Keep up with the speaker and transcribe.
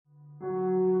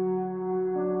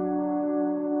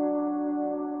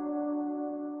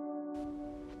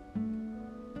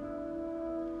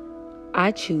I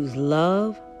choose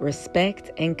love, respect,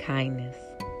 and kindness.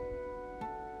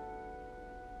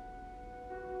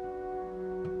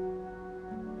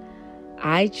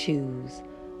 I choose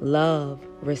love,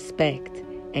 respect,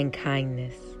 and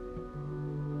kindness.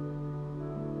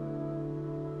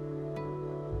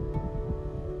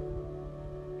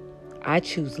 I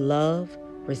choose love,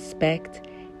 respect,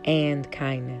 and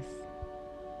kindness.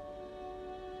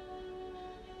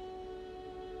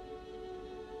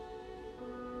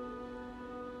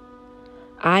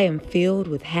 I am filled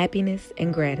with happiness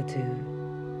and gratitude.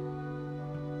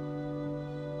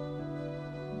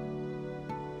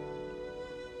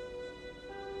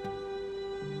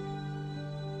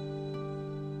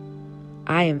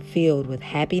 I am filled with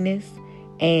happiness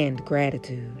and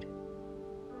gratitude.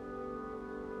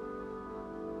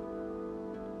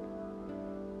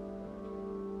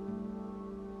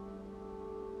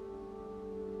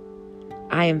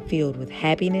 I am filled with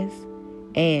happiness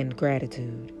and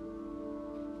gratitude.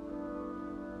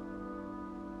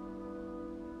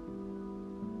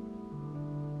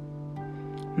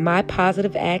 My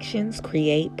positive actions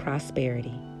create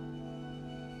prosperity.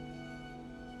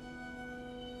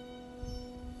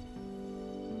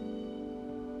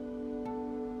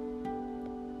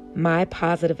 My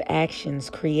positive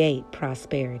actions create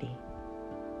prosperity.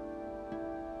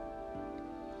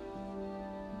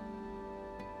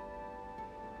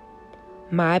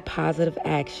 My positive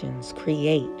actions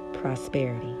create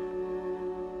prosperity.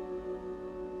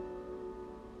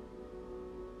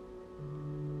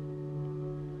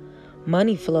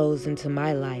 Money flows into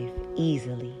my life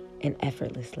easily and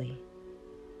effortlessly.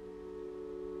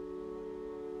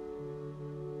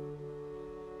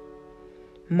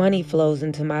 Money flows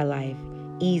into my life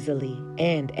easily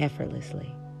and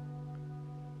effortlessly.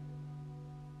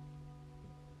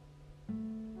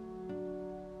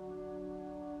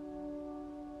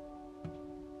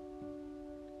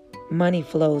 Money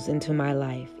flows into my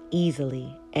life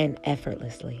easily and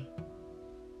effortlessly.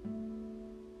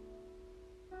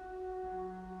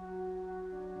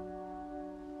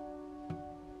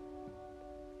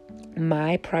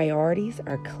 My priorities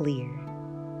are clear.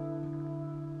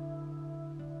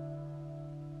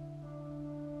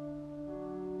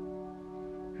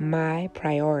 My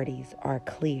priorities are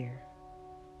clear.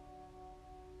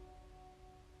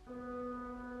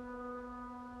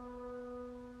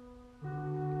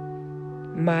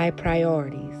 My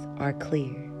priorities are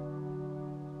clear.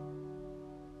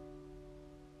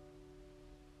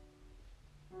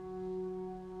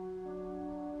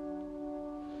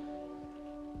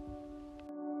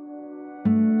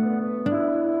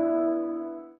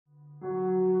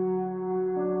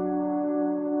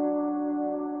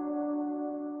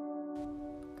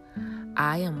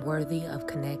 I am worthy of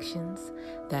connections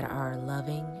that are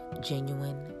loving,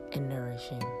 genuine, and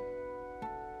nourishing.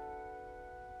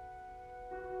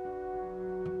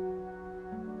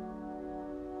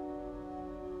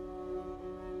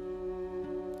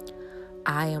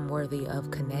 I am worthy of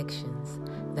connections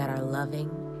that are loving,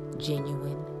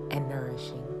 genuine, and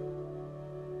nourishing.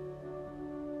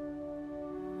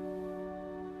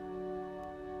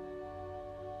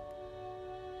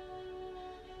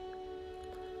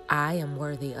 I am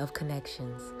worthy of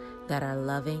connections that are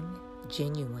loving,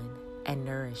 genuine, and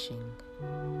nourishing.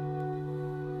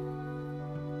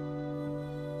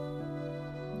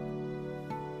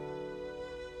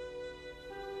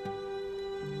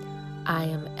 I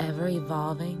am ever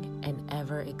evolving and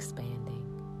ever expanding.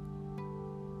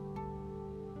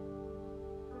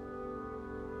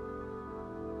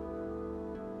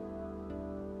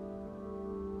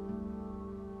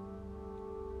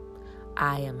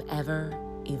 I am ever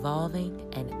evolving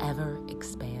and ever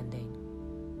expanding.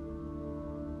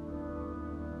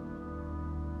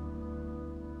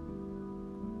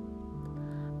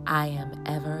 I am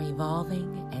ever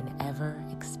evolving and ever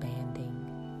expanding.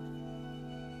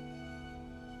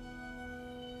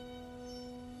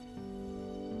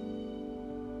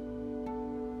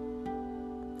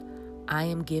 I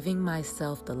am giving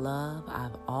myself the love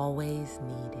I've always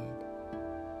needed.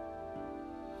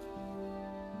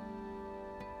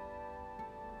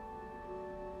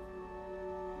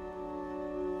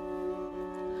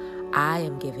 I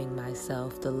am giving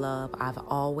myself the love I've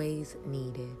always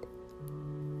needed.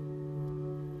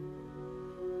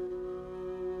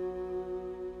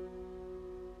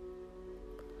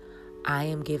 I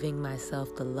am giving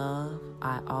myself the love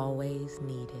I always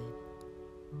needed.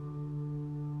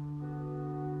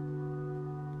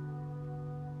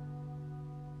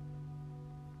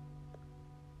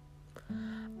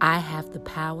 I have the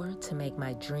power to make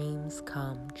my dreams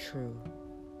come true.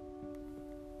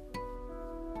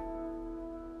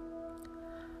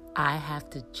 I have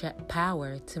the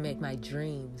power to make my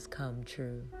dreams come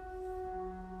true.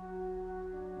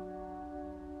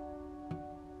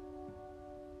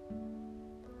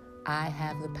 I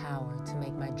have the power to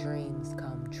make my dreams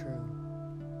come true.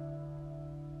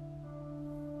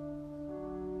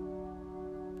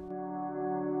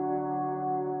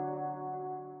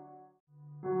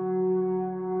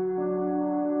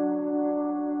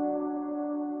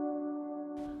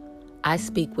 I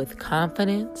speak with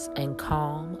confidence and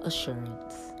calm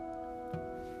assurance.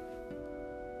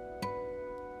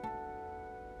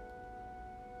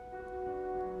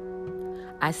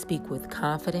 I speak with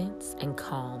confidence and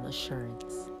calm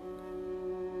assurance.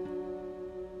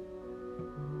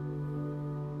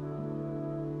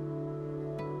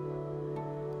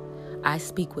 I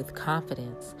speak with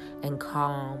confidence and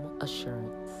calm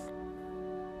assurance.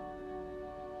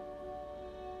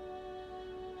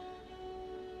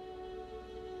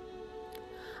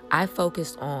 I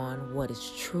focus on what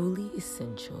is truly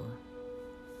essential.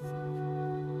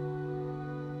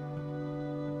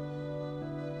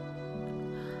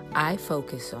 I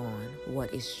focus on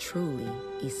what is truly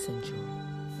essential.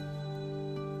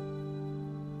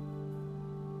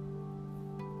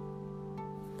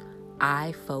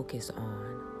 I focus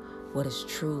on what is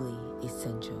truly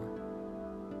essential.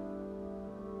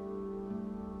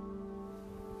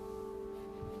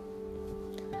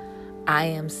 I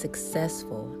am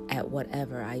successful at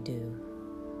whatever I do.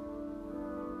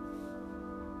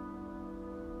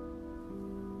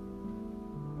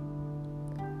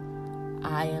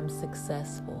 I am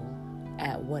successful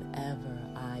at whatever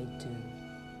I do.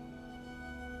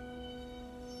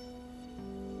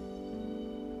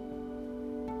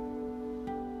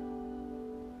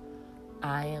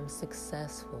 I am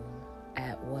successful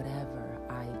at whatever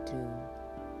I do.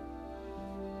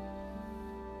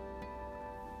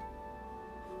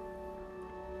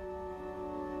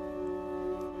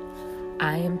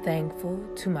 I am thankful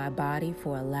to my body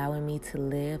for allowing me to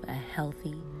live a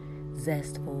healthy,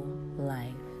 zestful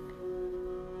life.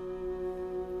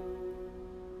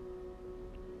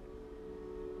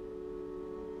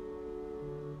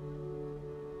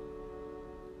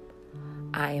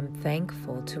 I am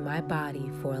thankful to my body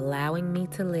for allowing me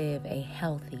to live a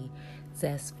healthy,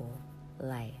 zestful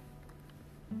life.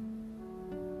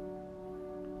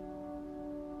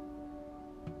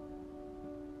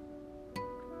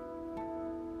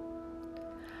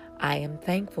 I am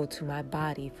thankful to my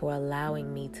body for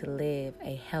allowing me to live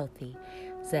a healthy,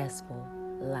 zestful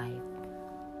life.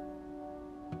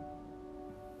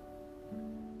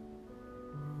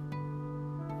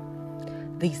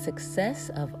 The success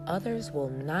of others will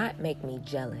not make me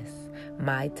jealous.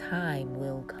 My time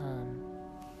will come.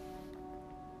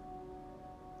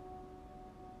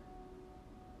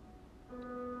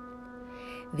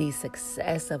 The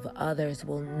success of others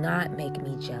will not make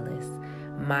me jealous.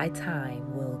 My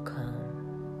time will come.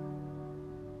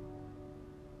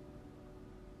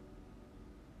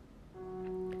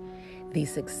 The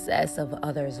success of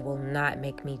others will not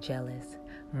make me jealous.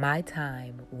 My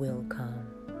time will come.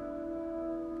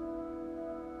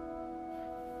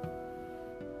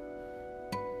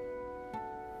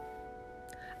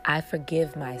 I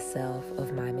forgive myself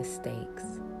of my mistakes.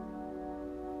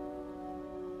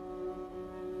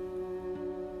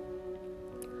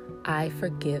 I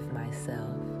forgive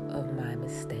myself of my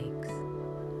mistakes.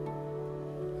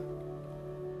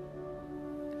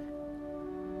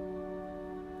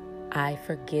 I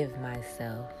forgive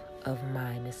myself of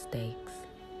my mistakes.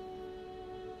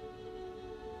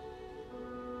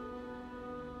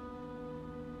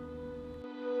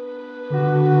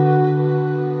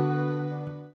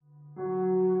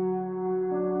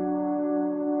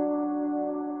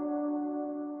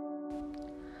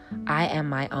 I am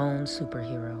my own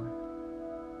superhero.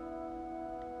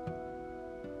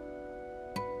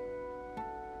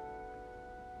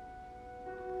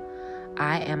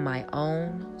 I am my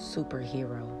own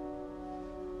superhero.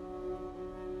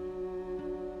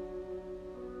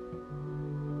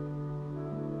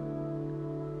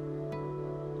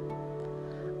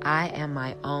 I am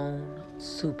my own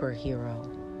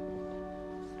superhero.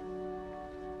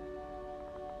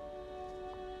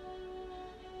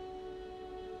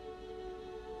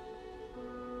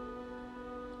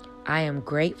 I am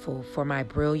grateful for my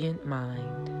brilliant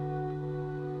mind.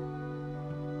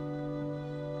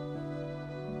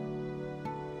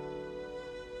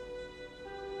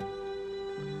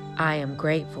 I am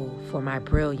grateful for my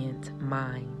brilliant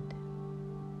mind.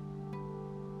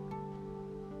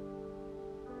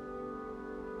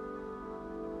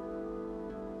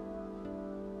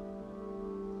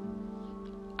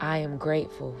 I am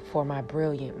grateful for my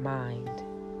brilliant mind.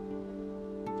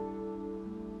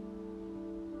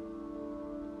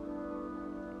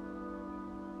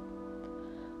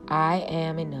 I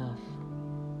am enough.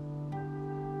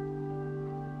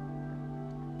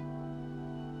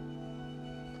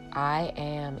 I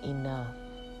am enough.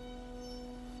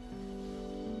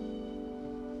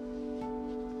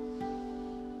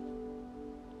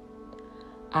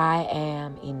 I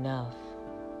am enough.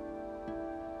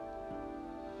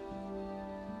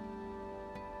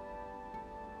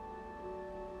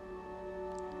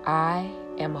 I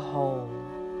am whole.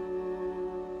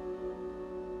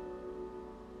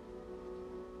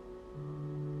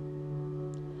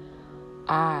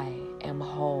 I am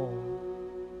whole.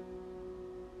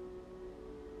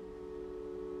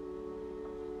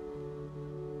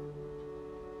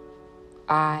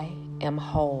 I am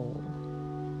whole.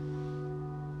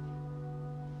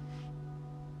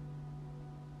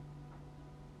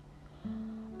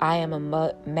 I am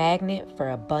a magnet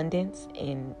for abundance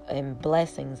and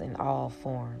blessings in all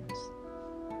forms.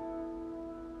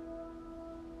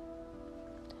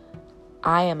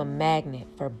 I am a magnet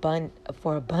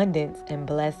for abundance and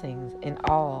blessings in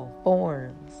all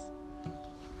forms.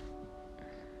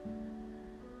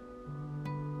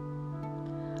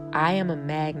 I am a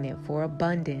magnet for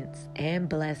abundance and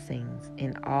blessings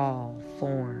in all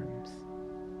forms.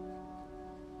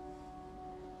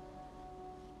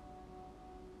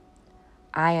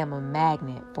 I am a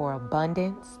magnet for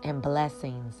abundance and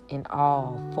blessings in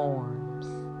all forms.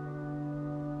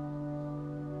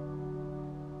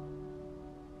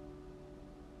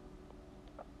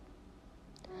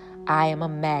 I am a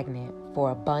magnet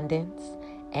for abundance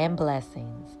and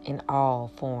blessings in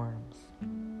all forms.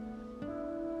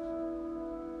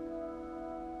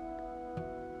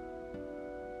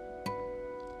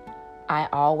 I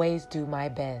always do my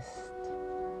best.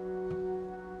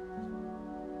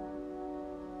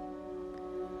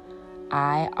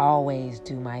 I always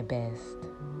do my best.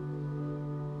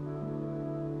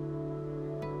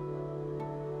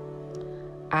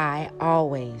 I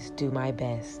always do my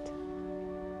best.